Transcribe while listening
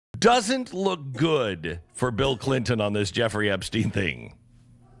doesn't look good for Bill Clinton on this Jeffrey Epstein thing.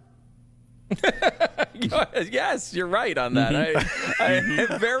 Yes, you're right on that. I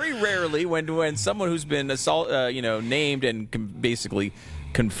very rarely, when someone who's been named and basically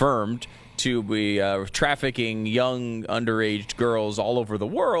confirmed to be trafficking young underage girls all over the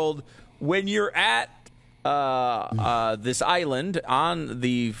world, when you're at this island on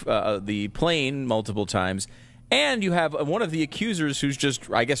the plane multiple times, and you have one of the accusers who's just,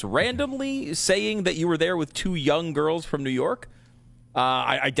 I guess, randomly saying that you were there with 2 young girls from New York.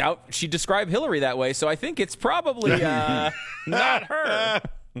 I doubt she described Hillary that way, so I think it's probably not her.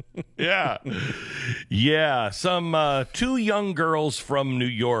 Yeah. Some 2 young girls from New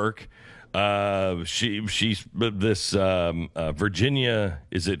York. She's this Virginia.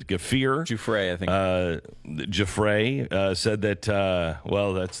 Is it Giuffre, I think. Giuffre said that.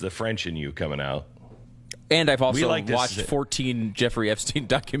 Well, that's the French in you coming out. And I've also watched 14 Jeffrey Epstein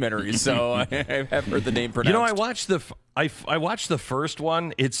documentaries, so I have heard the name pronounced. You know, I watched the first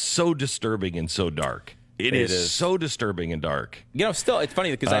one. It's so disturbing and so dark. It is so disturbing and dark. You know, still, it's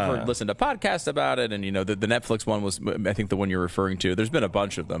funny because I've listened to podcasts about it, and, you know, the Netflix one was, I think, the one you're referring to. There's been a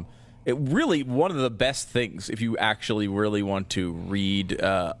bunch of them. It really, one of the best things, if you actually really want to read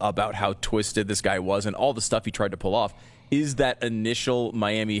about how twisted this guy was and all the stuff he tried to pull off, is that initial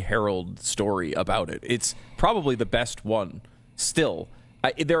Miami Herald story about it. It's probably the best one still.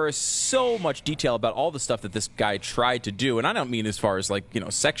 There is so much detail about all the stuff that this guy tried to do, and I don't mean as far as, like, you know,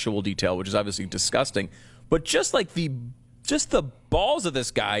 sexual detail, which is obviously disgusting, but just like the balls of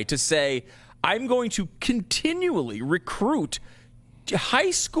this guy to say, I'm going to continually recruit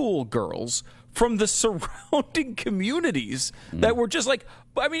high school girls from the surrounding communities that were just like,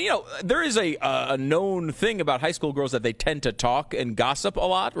 I mean, you know, there is a known thing about high school girls that they tend to talk and gossip a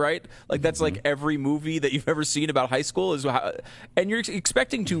lot, right? Like, that's like every movie that you've ever seen about high school is how, and you're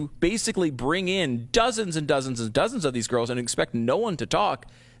expecting to basically bring in dozens and dozens and dozens of these girls and expect no one to talk.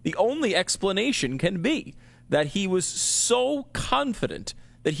 The only explanation can be that he was so confident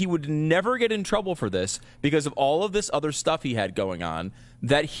that he would never get in trouble for this because of all of this other stuff he had going on,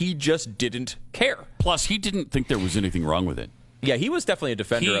 that he just didn't care. Plus, he didn't think there was anything wrong with it. Yeah, he was definitely a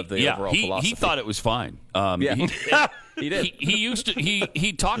defender of the overall philosophy. He thought it was fine. He did.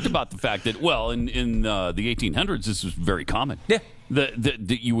 He talked about the fact that, well, in the 1800s, this was very common. Yeah.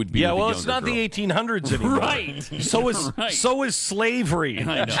 That you would be. Yeah, with well, a it's not girl. the 1800s anymore. Right. So is slavery,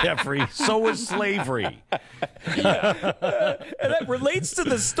 Jeffrey. So is slavery. And that relates to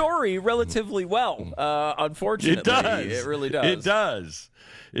the story relatively well. Unfortunately, it does. It really does. It does.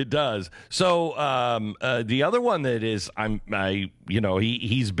 It does. So the other one that is,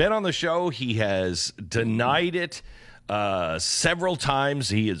 he's been on the show. He has denied it several times.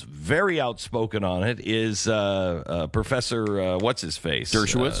 He is very outspoken on it. Is Professor what's his face?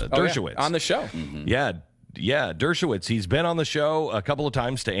 Dershowitz. Dershowitz On the show. Yeah, Dershowitz. He's been on the show a couple of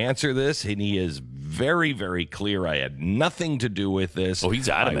times to answer this, and he is very, very clear. I had nothing to do with this. Oh, he's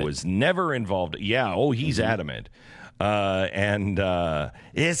adamant. I was never involved. Yeah. Oh, he's adamant. And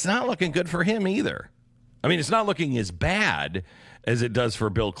it's not looking good for him either. I mean, it's not looking as bad as it does for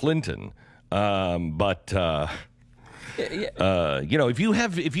Bill Clinton. But if you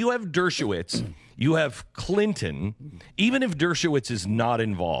have Dershowitz, you have Clinton. Even if Dershowitz is not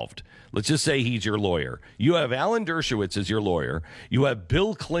involved, let's just say he's your lawyer. You have Alan Dershowitz as your lawyer. You have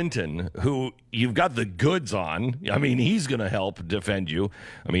Bill Clinton, who you've got the goods on. I mean, he's going to help defend you.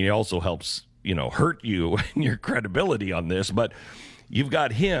 I mean, he also helps, hurt you and your credibility on this, but you've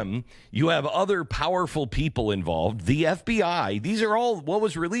got him. You have other powerful people involved. The FBI, these are all, what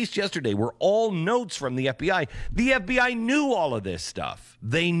was released yesterday were all notes from the FBI. The FBI knew all of this stuff.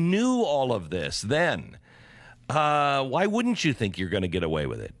 They knew all of this then. Why wouldn't you think you're going to get away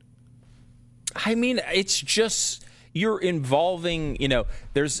with it? I mean, it's just, you're involving,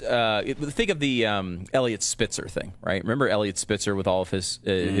 there's, think of the Elliot Spitzer thing, right? Remember Elliot Spitzer with all of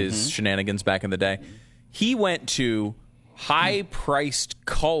his shenanigans back in the day? He went to high-priced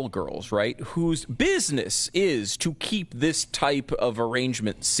call girls, right, whose business is to keep this type of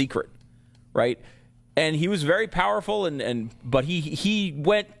arrangement secret, right? And he was very powerful, but he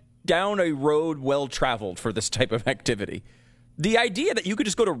went down a road well-traveled for this type of activity. The idea that you could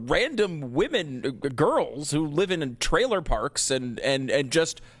just go to random girls who live in trailer parks and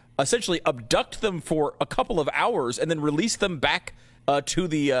just essentially abduct them for a couple of hours and then release them back to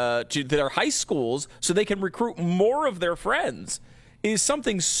their high schools so they can recruit more of their friends is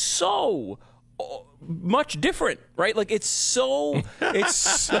something so much different, right? Like, it's so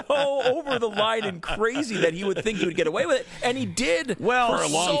over the line and crazy that he would think he would get away with it, and he did. Well, for a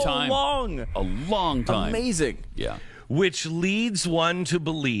long so time. long. A long time. Amazing. Yeah. which leads one to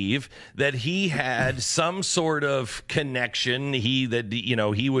believe that he had some sort of connection. He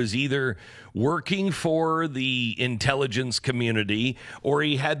was either working for the intelligence community or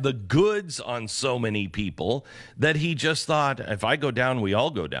he had the goods on so many people that he just thought, if I go down, we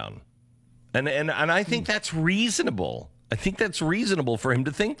all go down. And I think that's reasonable. I think that's reasonable for him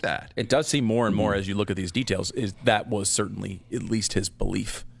to think that. It does seem more and more as you look at these details is that was certainly at least his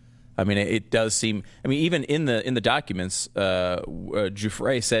belief. I mean, it does seem. I mean, even in the documents,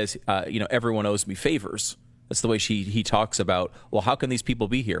 Giuffre says, everyone owes me favors. That's the way he talks about. Well, how can these people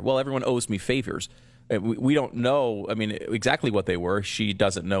be here? Well, everyone owes me favors. We don't know. I mean, exactly what they were. She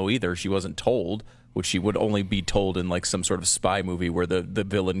doesn't know either. She wasn't told, which she would only be told in like some sort of spy movie where the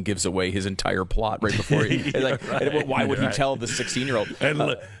villain gives away his entire plot right before he. Right, why would he tell the 16-year-old?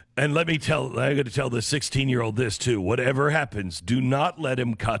 And let me I'm going to tell the 16-year-old this too. Whatever happens, do not let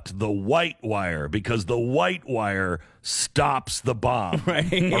him cut the white wire because the white wire stops the bomb.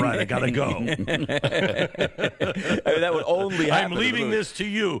 Right. All right, I got to go. I mean, that would only happen. I'm leaving this to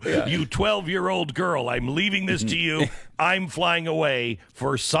you, you 12-year-old girl. I'm leaving this to you. I'm flying away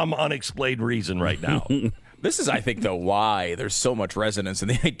for some unexplained reason right now. This is, I think, though, why there's so much resonance in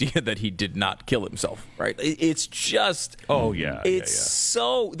the idea that he did not kill himself, right? It's just... Oh, yeah. It's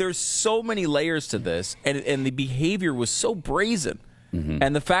so... There's so many layers to this, and the behavior was so brazen.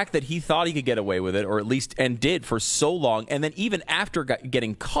 And the fact that he thought he could get away with it, or at least, and did for so long, and then even after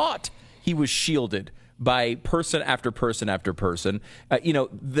getting caught, he was shielded by person after person after person.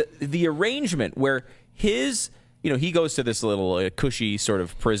 The arrangement where his... he goes to this little cushy sort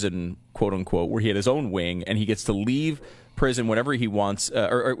of prison, quote unquote, where he had his own wing, and he gets to leave prison whenever he wants,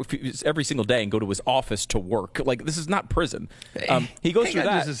 or every single day, and go to his office to work. Like, this is not prison. He goes through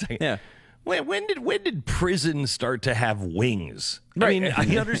that. Yeah. When did prison start to have wings? Right. I mean,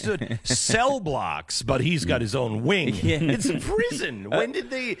 he understood cell blocks, but he's got his own wing. It's a prison. When did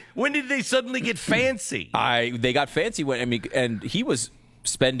they suddenly get fancy? They got fancy and he was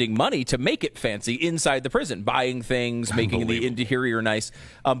spending money to make it fancy inside the prison, buying things, making the interior nice.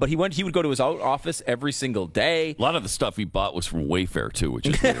 But he would go to his own office every single day. A lot of the stuff he bought was from Wayfair too, which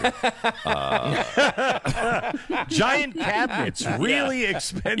is weird. Giant cabinets, really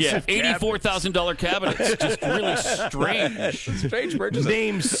expensive. $84,000 cabinets, just really strange purchases.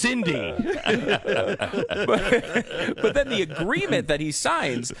 Name Cindy. But then the agreement that he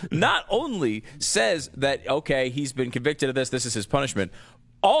signs not only says that, okay, he's been convicted of this is his punishment.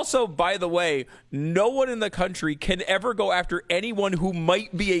 Also, by the way, no one in the country can ever go after anyone who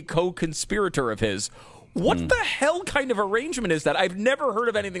might be a co-conspirator of his. What the hell kind of arrangement is that? I've never heard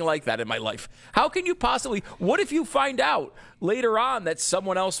of anything like that in my life. How can you possibly... What if you find out later on that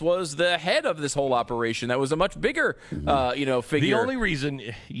someone else was the head of this whole operation that was a much bigger, figure? The only reason...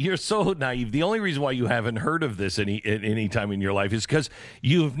 You're so naive. The only reason why you haven't heard of this any time in your life is because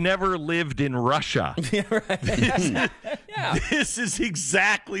you've never lived in Russia. This is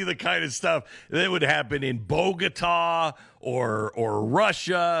exactly the kind of stuff that would happen in Bogota or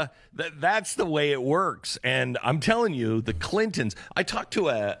Russia. That's the way it works. And I'm telling you, the Clintons. I talked to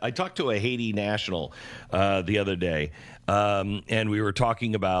a Haiti national the other day, and we were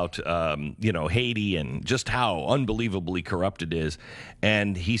talking about Haiti and just how unbelievably corrupt it is.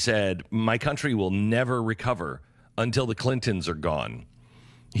 And he said, "My country will never recover until the Clintons are gone."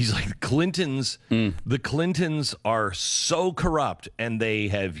 He's like, the Clintons are so corrupt, and they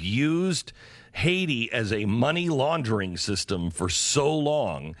have used Haiti as a money laundering system for so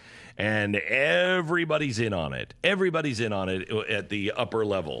long, and everybody's in on it. Everybody's in on it at the upper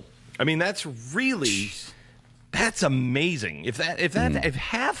level. I mean, that's amazing. If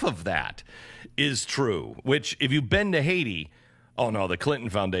half of that is true, which if you've been to Haiti, oh no, the Clinton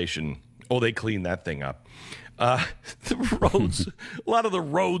Foundation, they cleaned that thing up. The roads, a lot of the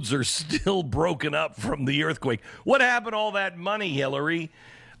roads are still broken up from the earthquake. What happened to all that money, Hillary?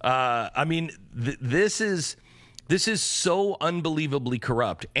 I mean, this is so unbelievably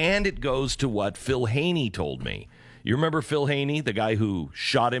corrupt, and it goes to what Phil Haney told me. You remember Phil Haney, the guy who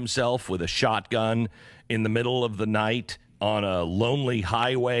shot himself with a shotgun in the middle of the night on a lonely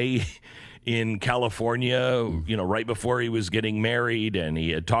highway in California, right before he was getting married, and he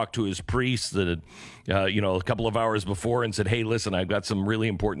had talked to his priest that, a couple of hours before and said, "Hey, listen, I've got some really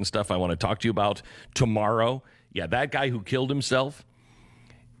important stuff I want to talk to you about tomorrow." Yeah, that guy who killed himself,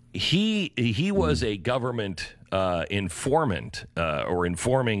 he was a government informant or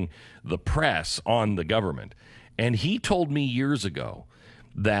informing the press on the government. And he told me years ago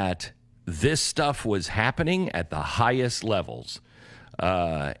that this stuff was happening at the highest levels.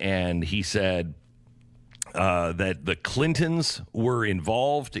 And he said that the Clintons were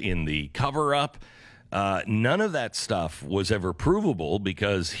involved in the cover-up. None of that stuff was ever provable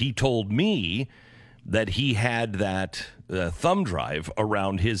because he told me that he had that thumb drive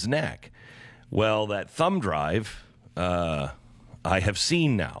around his neck. Well, that thumb drive I have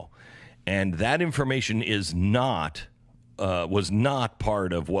seen now, and that information is not was not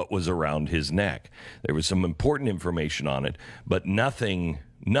part of what was around his neck. There was some important information on it, but nothing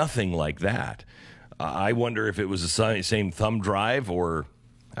like that. I wonder if it was the same thumb drive, or,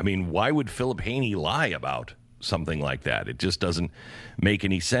 I mean, why would Philip Haney lie about something like that? It just doesn't make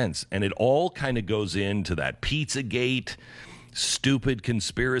any sense. And it all kind of goes into that Pizzagate, stupid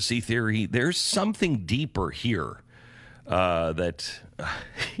conspiracy theory. There's something deeper here that,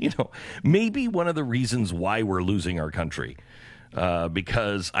 maybe one of the reasons why we're losing our country.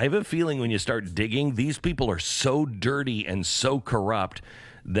 Because I have a feeling when you start digging, these people are so dirty and so corrupt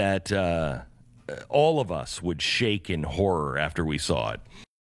that all of us would shake in horror after we saw it.